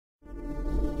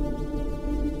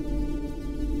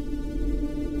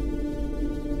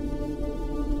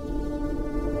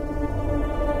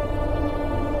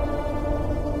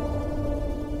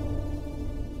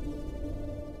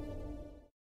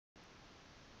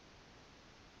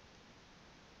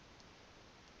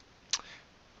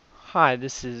Hi,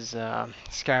 this is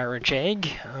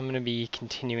skyorrichegg. I'm going to be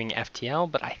continuing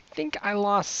FTL, but I think I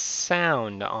lost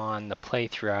sound on the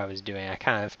playthrough I was doing. I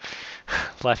kind of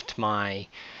left my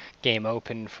game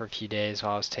open for a few days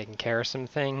while I was taking care of some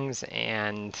things,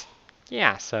 and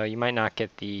yeah, so you might not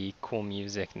get the cool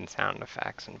music and sound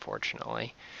effects,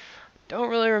 unfortunately. Don't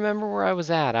really remember where I was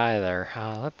at either.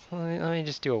 Let me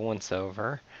just do a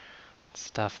once-over.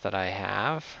 Stuff that I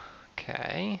have.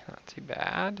 Okay, not too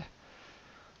bad.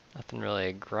 Nothing really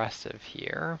aggressive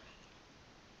here.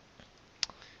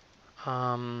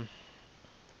 Um,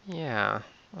 yeah,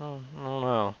 I don't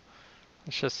know.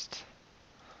 It's just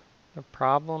the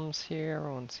problems here.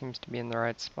 Everyone seems to be in the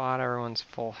right spot. Everyone's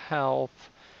full health.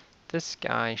 This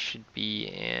guy should be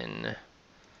in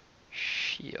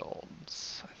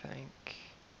shields, I think.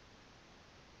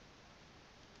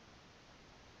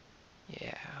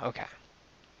 Yeah, okay.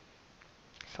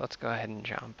 So let's go ahead and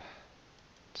jump.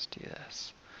 Let's do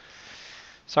this.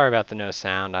 Sorry about the no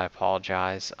sound. I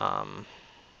apologize. But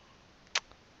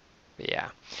yeah.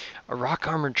 A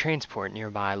rock-armored transport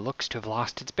nearby looks to have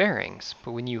lost its bearings,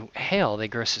 but when you hail, they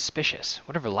grow suspicious.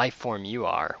 Whatever life form you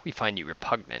are, we find you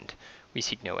repugnant. We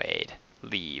seek no aid.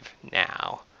 Leave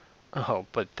now. Oh,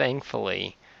 but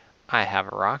thankfully, I have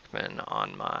a Rockman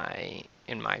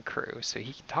in my crew, so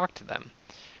he can talk to them.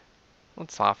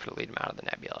 Let's offer to lead him out of the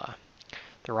nebula.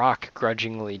 The rock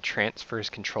grudgingly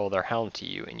transfers control of their helm to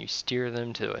you, and you steer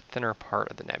them to a thinner part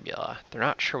of the nebula. They're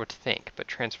not sure what to think, but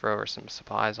transfer over some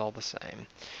supplies all the same.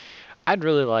 I'd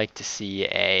really like to see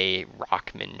a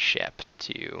Rockman ship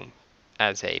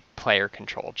as a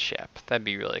player-controlled ship. That'd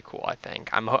be really cool.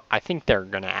 I think they're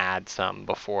gonna add some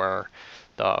before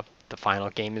the final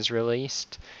game is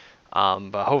released.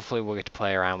 But hopefully we'll get to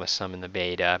play around with some in the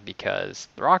beta because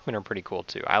the Rockmen are pretty cool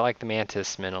too. I like the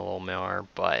Mantis men a little more,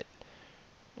 but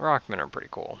the Rockmen are pretty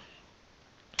cool.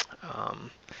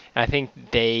 And I think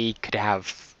they could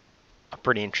have a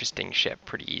pretty interesting ship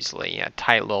pretty easily. A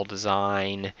tight little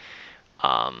design.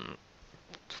 Um,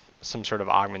 some sort of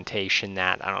augmentation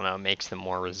that, I don't know, makes them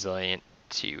more resilient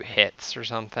to hits or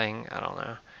something. I don't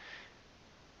know.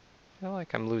 I feel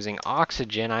like I'm losing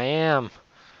oxygen. I am.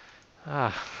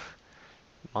 Ah,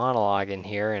 monologue in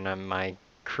here, and my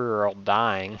crew are all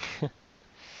dying.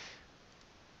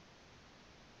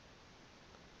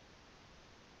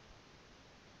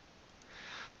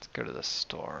 Let's go to the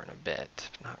store in a bit.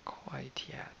 Not quite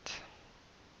yet.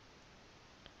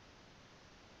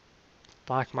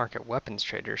 Black market weapons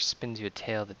trader spins you a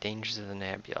tale of the dangers of the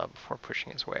nebula before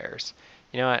pushing his wares.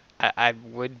 You know what? I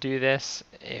would do this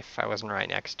if I wasn't right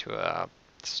next to a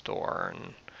store,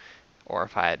 or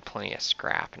if I had plenty of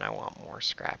scrap, and I want more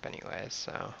scrap anyways,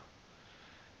 so.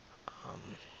 Um,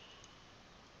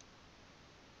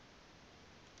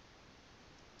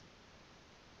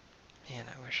 Man,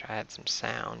 I wish I had some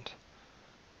sound.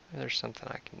 Maybe there's something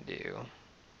I can do.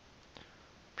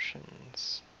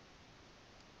 Options.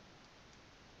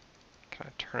 Can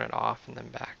I turn it off and then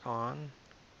back on?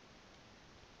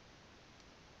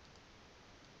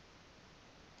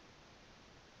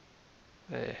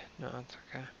 No, it's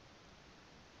okay.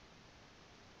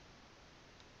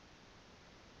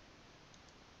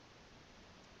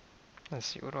 Let's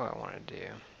see, what do I want to do?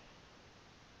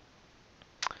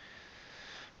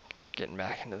 Getting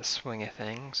back into the swing of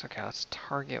things. Okay, let's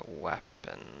target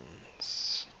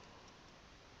weapons.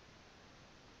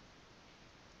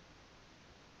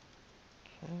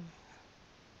 Okay.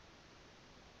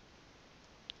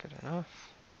 Good enough.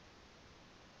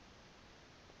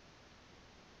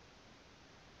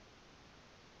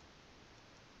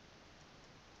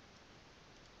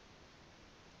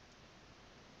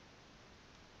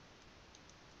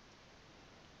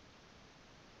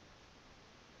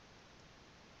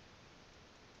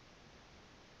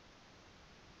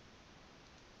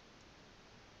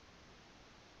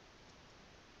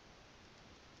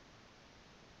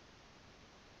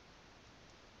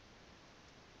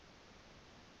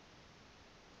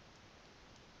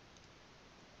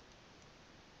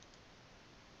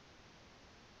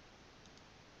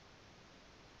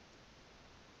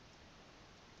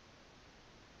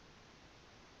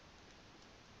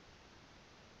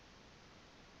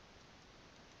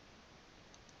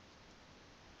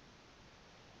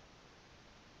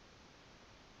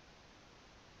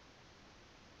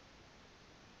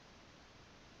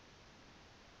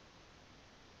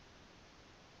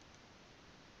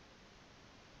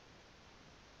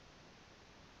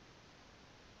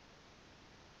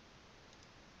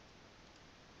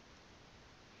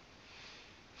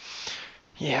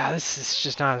 Yeah, this is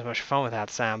just not as much fun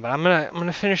without sound, but I'm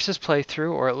gonna finish this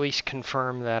playthrough, or at least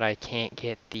confirm that I can't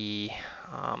get the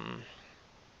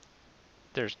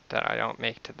that I don't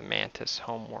make to the Mantis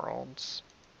homeworlds.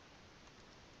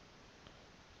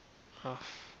 Oh,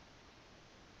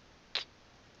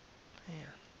 man.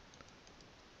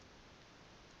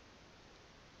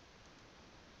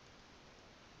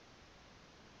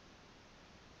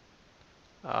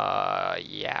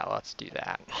 Yeah, let's do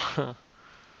that.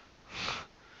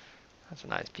 That's a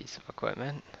nice piece of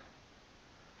equipment.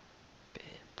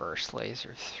 Burst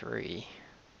laser 3.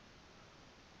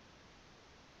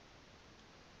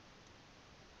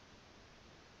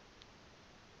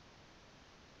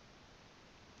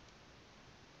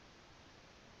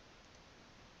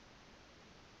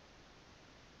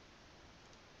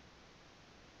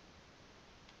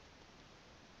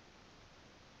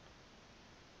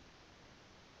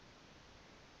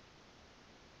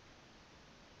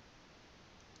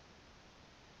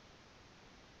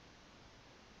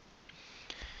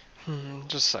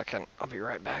 Just a second. I'll be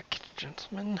right back,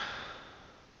 gentlemen.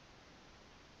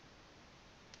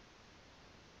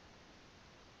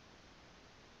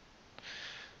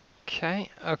 Okay,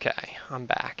 I'm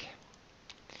back.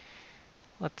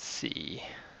 Let's see.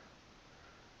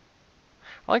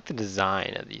 I like the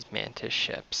design of these Mantis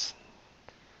ships.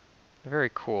 They're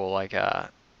very cool, like a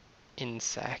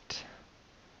insect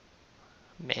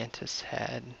Mantis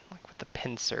head, like with the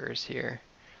pincers here.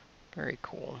 Very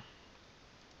cool.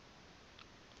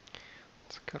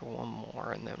 Let's go to one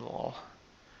more and then we'll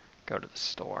go to the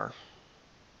store.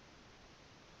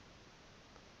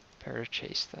 Prepare to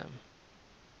chase them.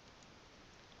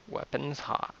 Weapons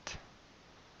hot.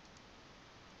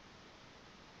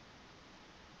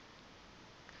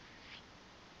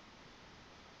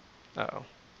 Uh-oh.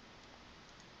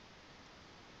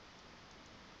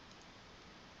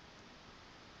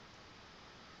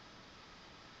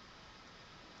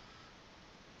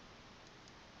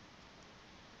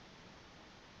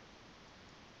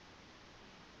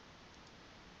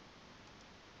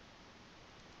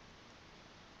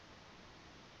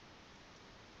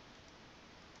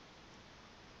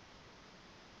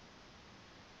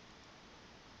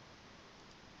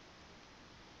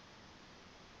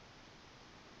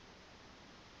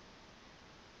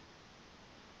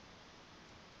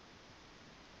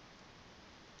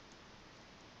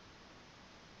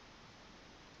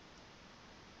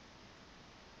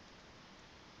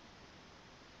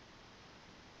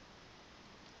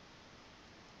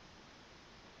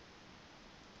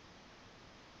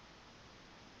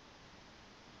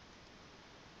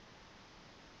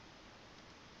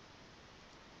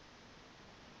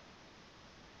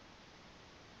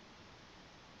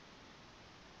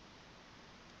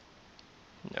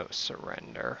 No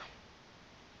surrender.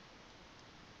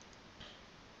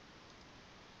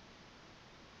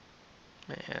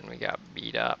 Man, we got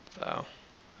beat up though.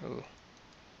 Ooh.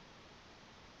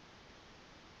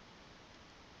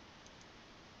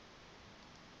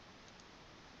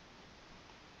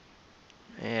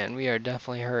 Man, we are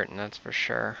definitely hurting, that's for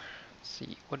sure. Let's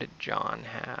see, what did John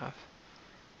have?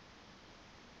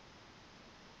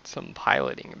 Some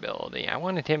piloting ability. I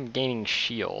wanted him gaining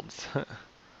shields.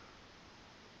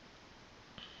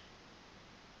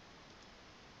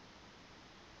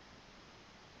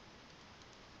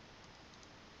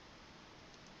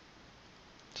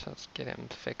 So let's get him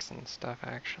fixing stuff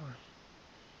actually.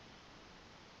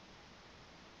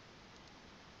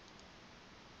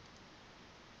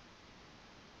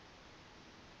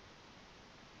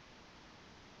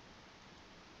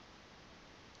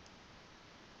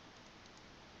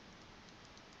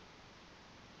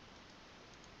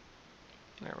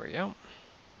 There we go.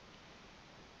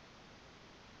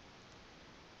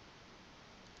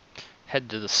 Head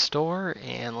to the store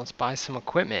and let's buy some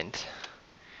equipment.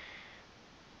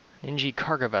 NG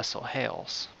cargo vessel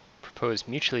hails. Propose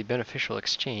mutually beneficial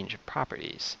exchange of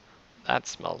properties. That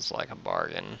smells like a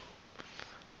bargain.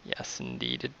 Yes,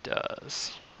 indeed it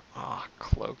does. Ah,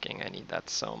 cloaking. I need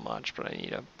that so much, but I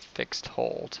need a fixed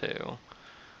hull too.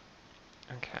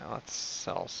 Okay, let's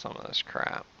sell some of this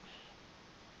crap.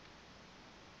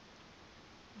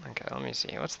 Okay, let me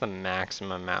see. What's the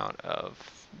maximum amount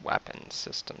of weapon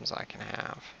systems I can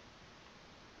have?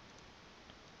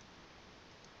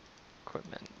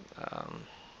 Equipment.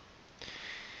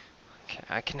 Okay,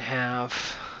 I can have...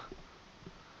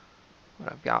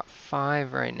 What I've got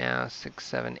 5 right now, 6,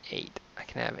 7, 8. I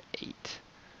can have 8.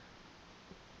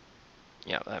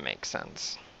 Yep, that makes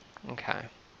sense. Okay.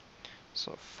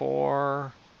 So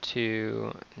 4,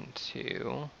 2, and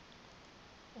 2.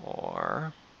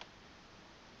 Or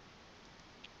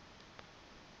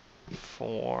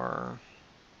 4,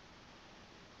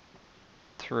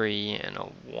 3, and a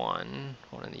 1.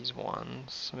 One of these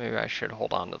ones. So maybe I should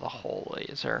hold on to the whole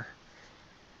laser.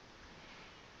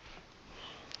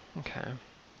 Okay.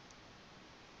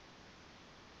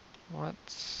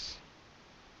 Let's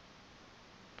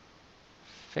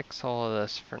fix all of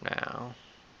this for now.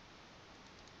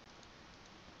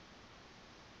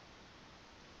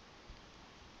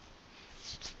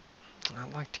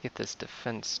 I'd like to get this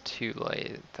defense 2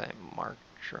 late, that mark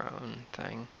drone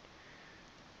thing.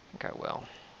 I think I will.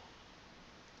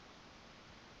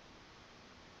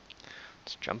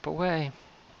 Let's jump away.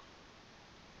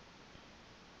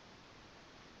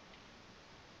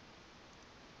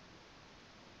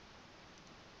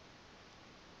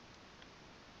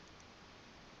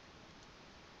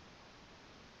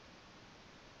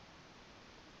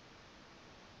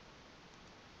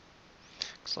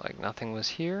 Looks like nothing was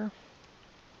here.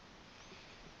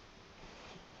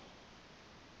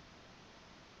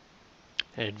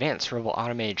 An advanced rebel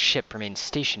automated ship remains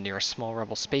stationed near a small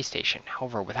rebel space station.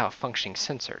 However, without functioning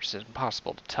sensors, it is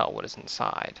impossible to tell what is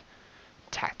inside.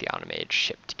 Attack the automated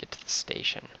ship to get to the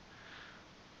station.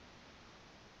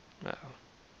 No.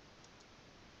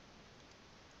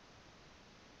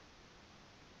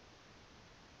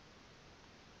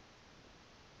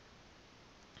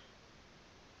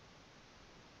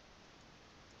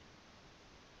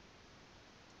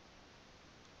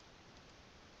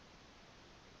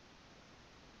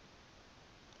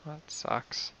 That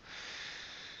sucks.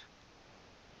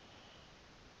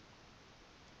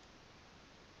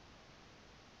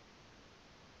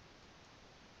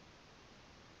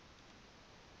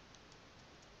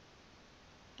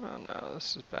 Oh no,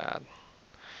 this is bad.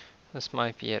 This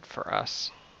might be it for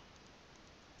us.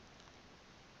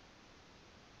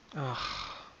 Ugh,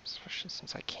 especially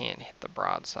since I can't hit the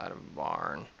broadside of a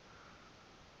barn.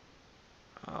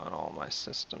 Oh, and all my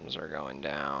systems are going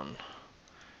down.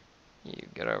 You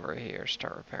get over here,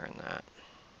 start repairing that.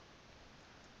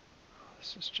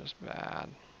 This is just bad.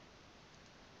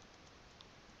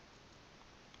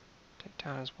 Take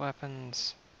down his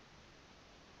weapons.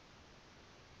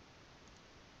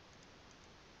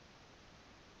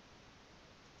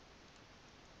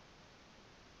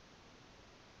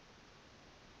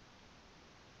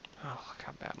 Oh, look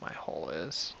how bad my hull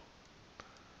is.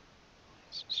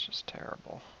 This is just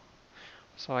terrible.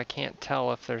 So I can't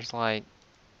tell if there's like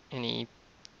any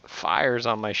fires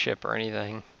on my ship or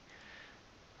anything.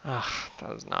 Ugh, that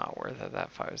was not worth it.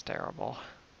 That fight was terrible.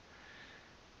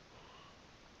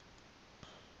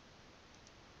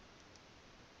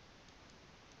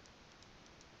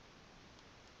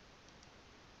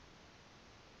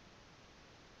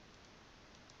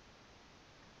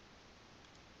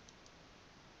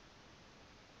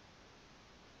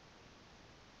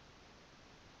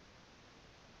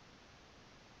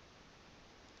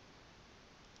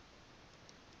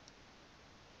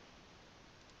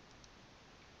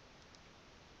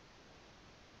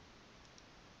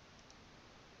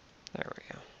 There we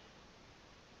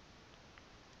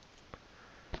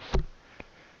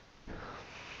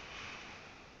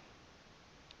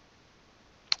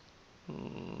go.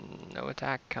 No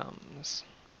attack comes.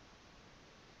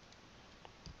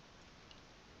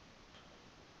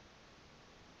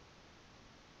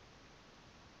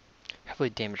 Heavily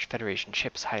damaged Federation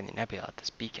ships hiding the nebula at this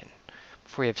beacon.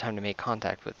 Before you have time to make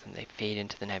contact with them, they fade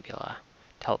into the nebula.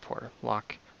 Teleporter.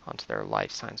 Lock onto their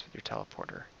life signs with your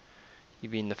teleporter. You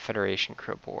beam the Federation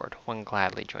crew aboard. One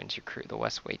gladly joins your crew. The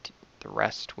rest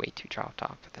wait to drop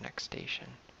off at the next station.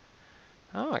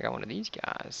 Oh, I got one of these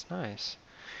guys. Nice.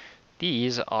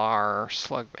 These are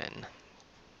slugmen.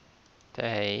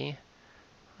 They...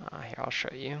 here, I'll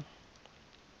show you.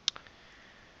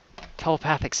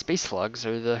 Telepathic space slugs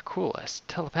are the coolest.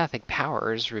 Telepathic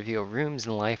powers reveal rooms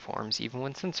and life forms even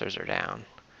when sensors are down.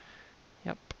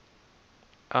 Yep.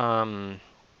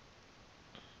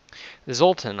 The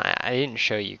Zoltan, I didn't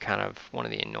show you kind of one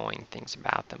of the annoying things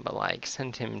about them, but like,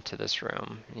 send him to this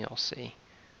room, and you'll see.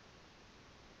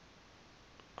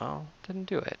 Oh, didn't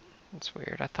do it. That's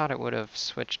weird. I thought it would have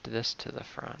switched this to the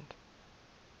front.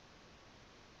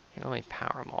 Let me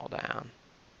power them all down.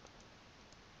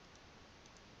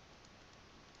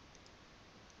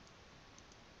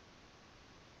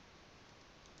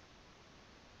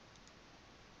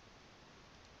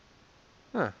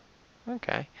 Huh.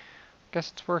 Okay.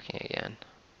 Guess it's working again.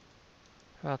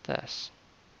 How about this?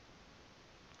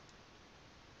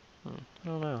 I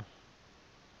don't know.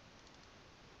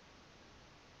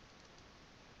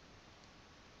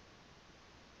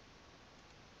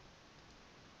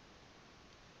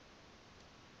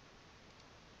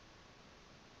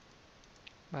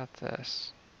 How about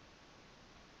this?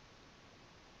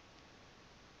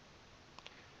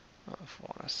 I don't know if I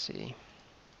want to see.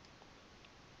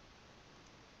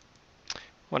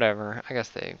 Whatever. I guess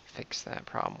they fixed that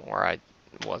problem, or I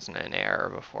wasn't an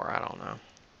error before, I don't know.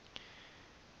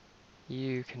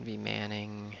 You can be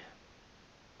manning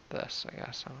this, I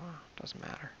guess. I don't know. Doesn't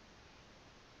matter.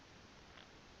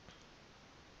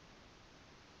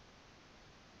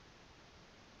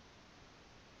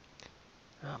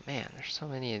 Oh man, there's so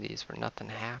many of these where nothing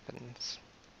happens.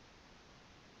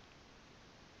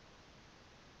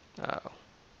 Oh.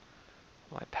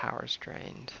 My power's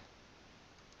drained.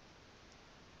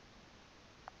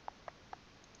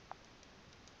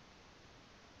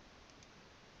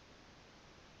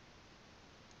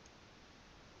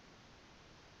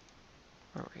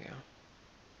 There we go.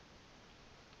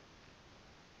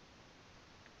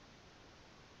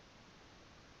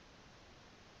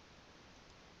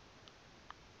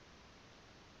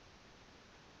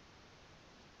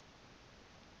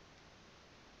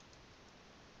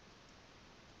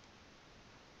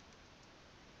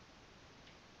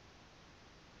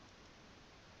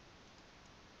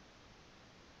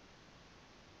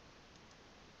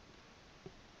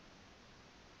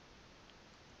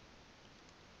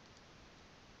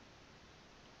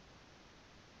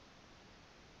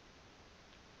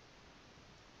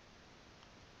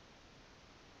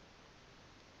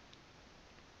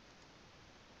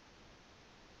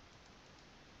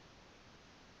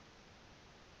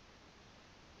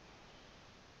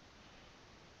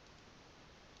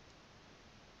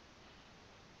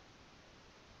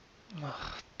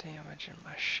 Ugh, damaging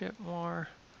my ship more.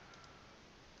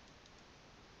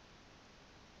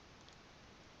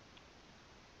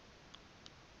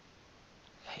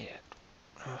 Hate it.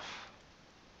 Ugh.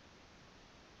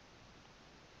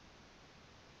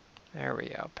 There we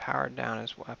go. Powered down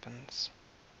his weapons.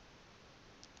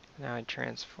 Now I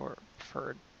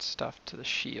transferred stuff to the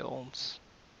shields.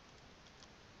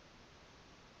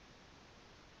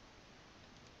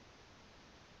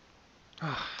 Ugh,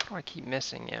 how do I keep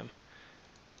missing him?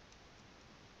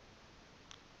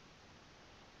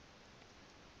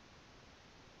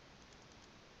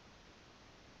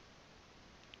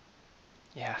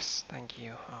 Yes, thank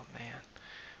you. Oh man,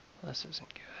 this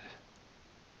isn't good.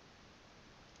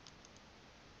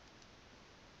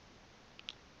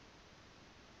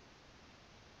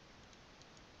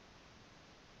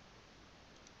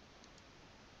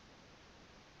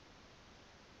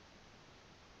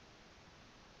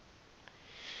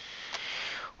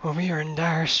 Well, we are in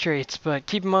dire straits, but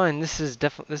keep in mind this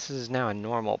is now a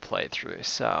normal playthrough,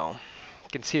 so you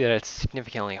can see that it's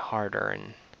significantly harder,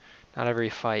 and not every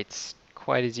fight's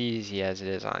quite as easy as it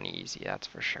is on easy. That's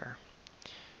for sure.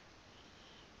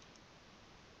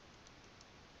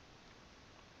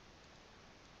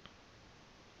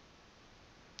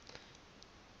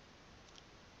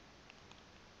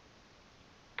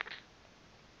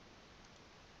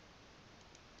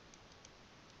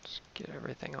 Let's get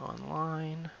everything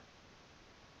online.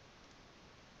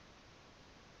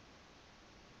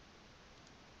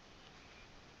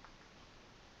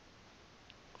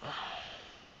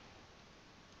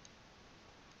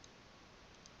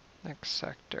 Next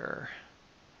sector.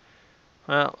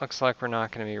 Well, looks like we're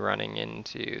not going to be running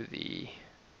into the...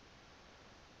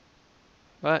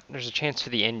 But there's a chance for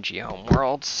the NG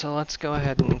homeworld, so let's go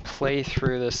ahead and play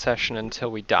through this session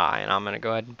until we die. And I'm going to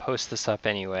go ahead and post this up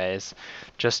anyways,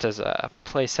 just as a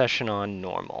play session on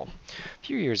normal. A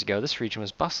few years ago, this region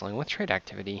was bustling with trade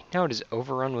activity. Now it is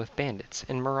overrun with bandits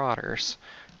and marauders.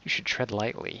 You should tread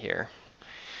lightly here.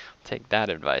 Take that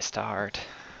advice to heart.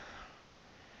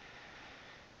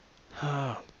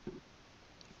 I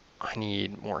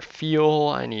need more fuel.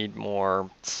 I need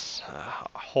more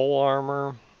hull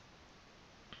armor.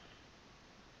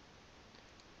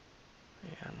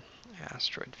 And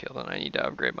asteroid field, and I need to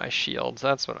upgrade my shields.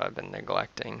 That's what I've been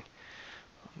neglecting.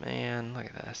 Oh, man, look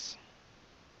at this.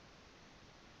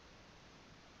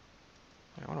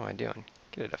 What am I doing?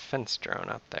 Get a defense drone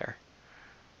up there.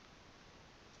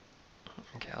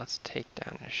 Okay, let's take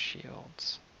down his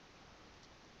shields.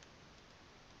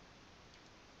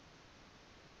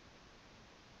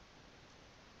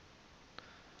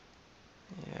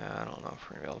 Yeah, I don't know if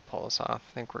we're going to be able to pull this off.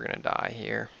 I think we're going to die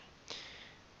here.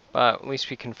 But at least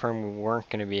we confirmed we weren't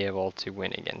going to be able to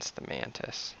win against the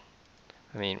Mantis.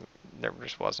 I mean, there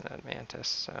just wasn't a Mantis,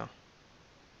 so...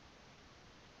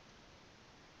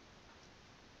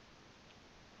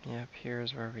 Yep,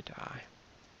 here's where we die.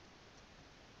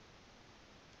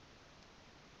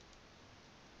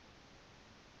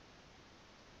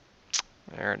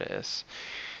 There it is.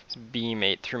 This beam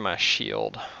ate through my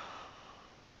shield.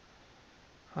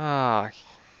 Ah,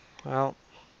 well,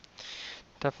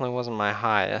 definitely wasn't my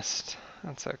highest.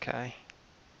 That's okay.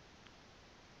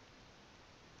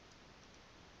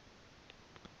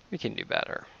 We can do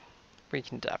better. We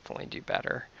can definitely do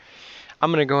better.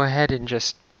 I'm going to go ahead and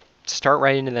just start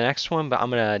right into the next one, but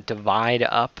I'm going to divide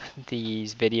up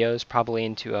these videos probably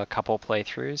into a couple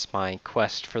playthroughs, my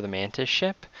quest for the Mantis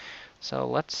ship. So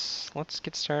let's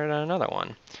get started on another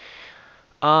one.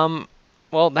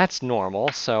 Well, that's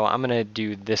normal, so I'm gonna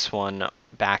do this one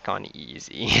back on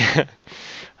easy.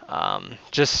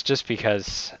 Just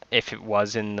because if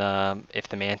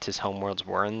the Mantis homeworlds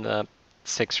were in the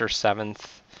 6th or 7th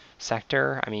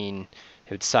sector, I mean,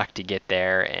 it would suck to get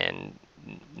there and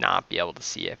not be able to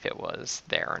see if it was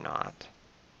there or not.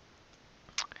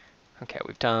 Okay,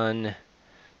 we've done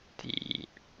the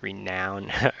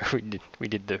renown. we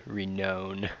did the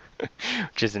renown,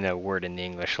 which isn't a word in the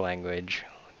English language,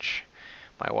 which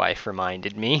my wife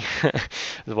reminded me,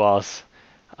 as well as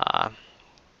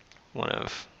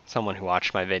someone who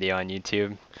watched my video on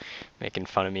YouTube making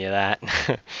fun of me of that.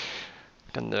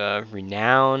 Done the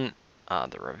renown,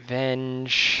 the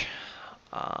revenge.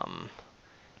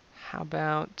 How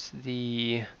about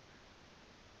the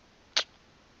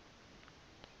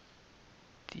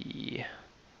the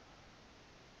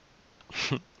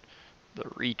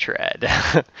retread,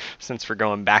 since we're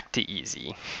going back to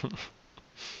easy.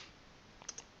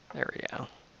 There we go.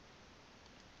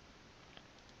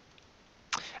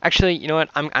 Actually, you know what?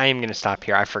 I am going to stop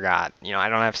here. I forgot. I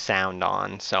don't have sound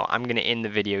on, so I'm going to end the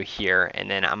video here,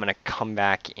 and then I'm going to come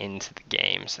back into the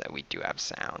game so that we do have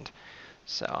sound.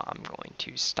 So I'm going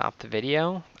to stop the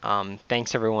video.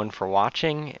 Thanks everyone for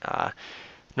watching.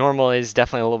 Normal is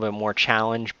definitely a little bit more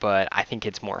challenge, but I think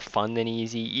it's more fun than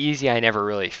easy. Easy, I never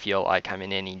really feel like I'm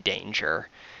in any danger.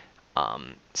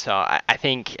 So I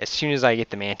think as soon as I get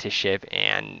the Mantis ship,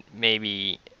 and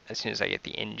maybe as soon as I get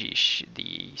the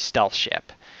the stealth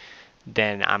ship,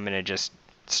 then I'm going to just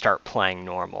start playing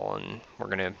normal, and we're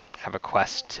going to have a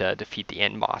quest to defeat the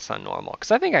end boss on normal,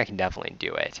 because I think I can definitely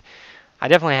do it. I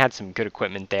definitely had some good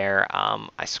equipment there.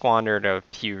 I squandered a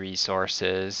few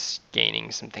resources,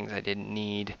 gaining some things I didn't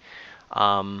need.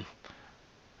 I'd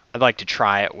like to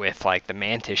try it with like the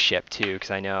Mantis ship too,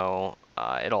 because I know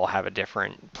it'll have a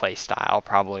different play style,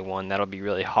 probably one that'll be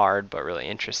really hard but really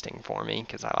interesting for me,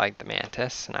 because I like the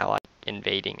Mantis and I like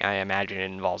invading. I imagine it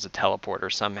involves a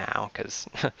teleporter somehow, because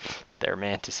they're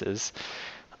mantises.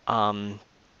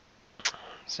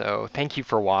 So thank you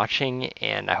for watching,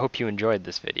 and I hope you enjoyed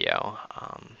this video.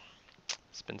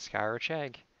 It's been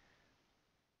skyorrichegg.